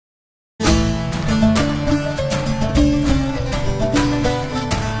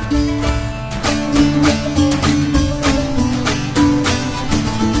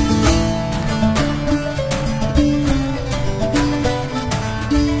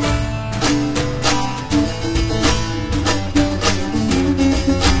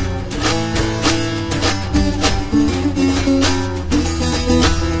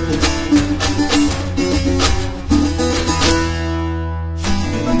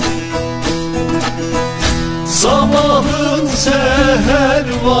seher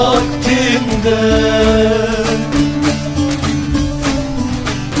vaktinde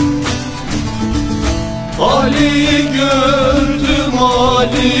Ali'yi gördüm,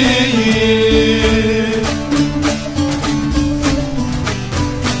 Ali'yi.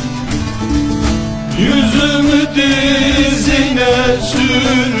 Yüzümü dizine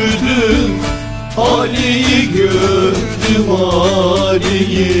sürdüm, Ali'yi gördüm,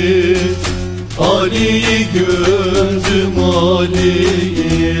 Ali'yi. Ali'yi gördüm,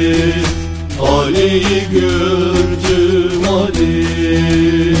 Ali'yi. Ali'yi gördüm, Ali'yi.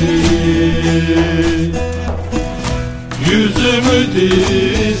 Yüzümü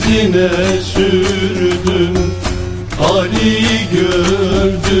dizine sürdüm, Ali'yi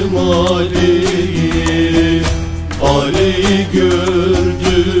gördüm, Ali'yi. Ali'yi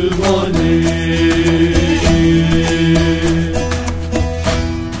gördüm, Ali'yi.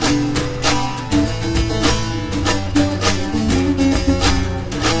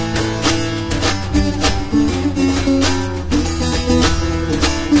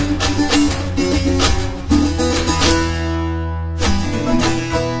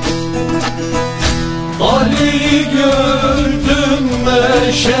 Ali'yi gördüm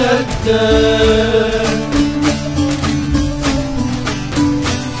meşede,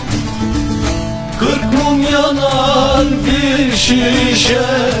 Kırk mum yanar bir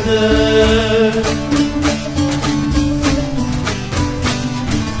şişede.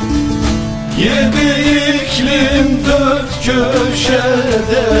 Yedi iklim dört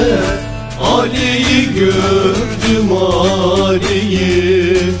köşede, Ali'yi gördüm,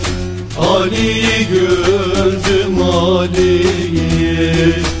 Ali'yi. Ali'yi gördüm,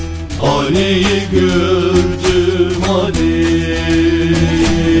 Ali'yi. Ali'yi gördüm, Ali'yi.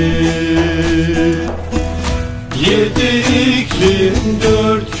 Yedi iklim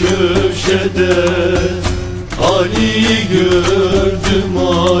dört köşede, Ali'yi gördüm,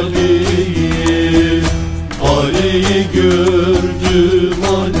 Ali'yi. Ali'yi gördüm,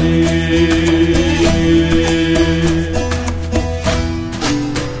 Ali'yi.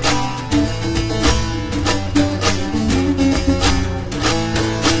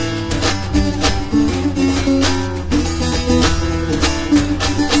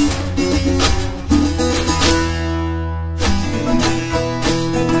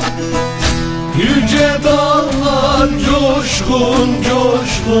 Yüce dağlar coşkun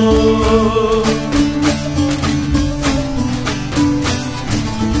coşkun,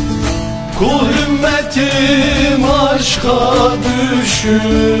 Kul Himmetim aşka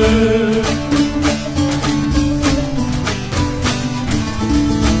düşkün.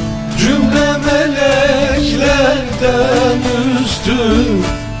 Cümle meleklerden üstün,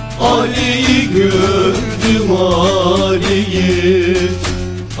 Ali'yi gördüm, Ali'yi.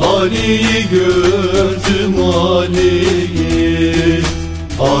 Ali'yi gördüm, Ali'yi.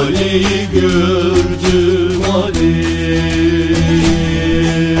 Ali'yi gördüm, Ali'yi.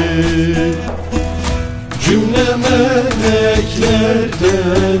 Cümle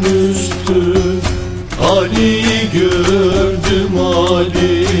meleklerden üstün, Ali'yi gördüm,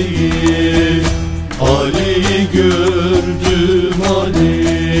 Ali'yi. Ali'yi gördüm, Ali'yi.